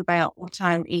careful about what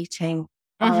I'm eating,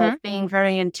 being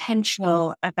very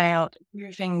intentional about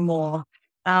moving more,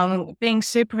 being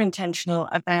super intentional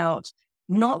about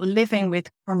not living with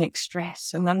chronic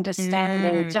stress and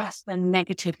understanding just the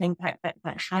negative impact that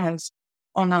has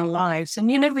on our lives. And,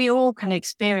 we all can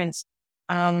experience,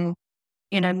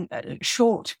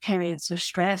 short periods of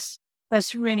stress.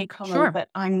 That's really common. Sure. But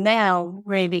I'm now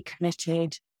really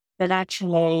committed that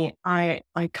actually I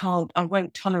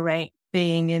won't tolerate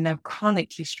being in a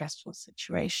chronically stressful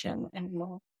situation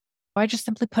anymore. I just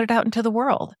simply put it out into the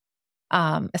world.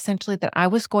 Essentially that I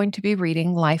was going to be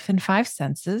reading Life in 5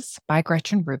 Senses by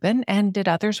Gretchen Rubin, and did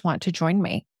others want to join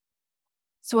me?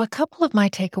 So a couple of my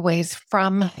takeaways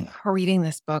from reading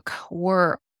this book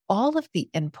were all of the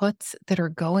inputs that are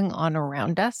going on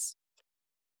around us,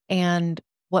 and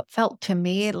what felt to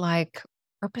me like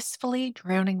purposefully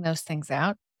drowning those things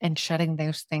out and shutting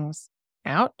those things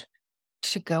out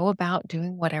to go about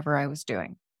doing whatever I was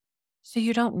doing. So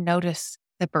you don't notice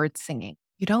the birds singing.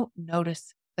 You don't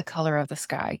notice the color of the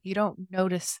sky. You don't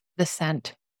notice the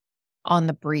scent on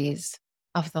the breeze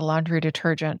of the laundry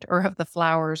detergent or of the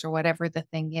flowers or whatever the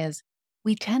thing is.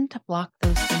 We tend to block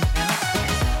those things out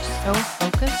because we're so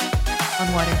focused on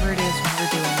whatever it is we're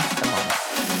doing at the moment.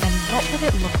 And what would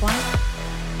it look like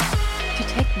to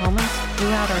take moments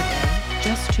throughout our day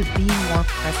just to be more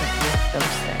present with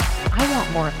those things? I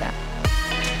want more of that.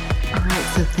 All right,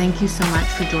 so thank you so much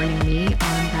for joining me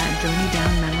on that journey down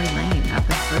memory lane of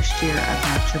the first year of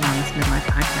Not Your Mama's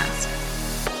Midlife podcast.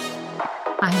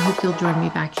 I hope you'll join me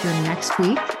back here next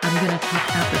week. I'm going to talk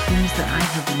about the things that I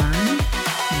have learned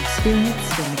and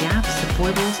experienced, and the gaps, the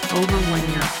foibles over 1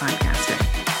 year of podcasting.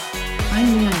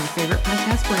 Find me on your favorite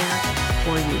podcast player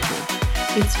or YouTube.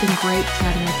 It's been great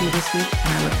chatting with you this week,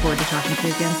 and I look forward to talking to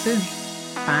you again soon.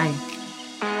 Bye.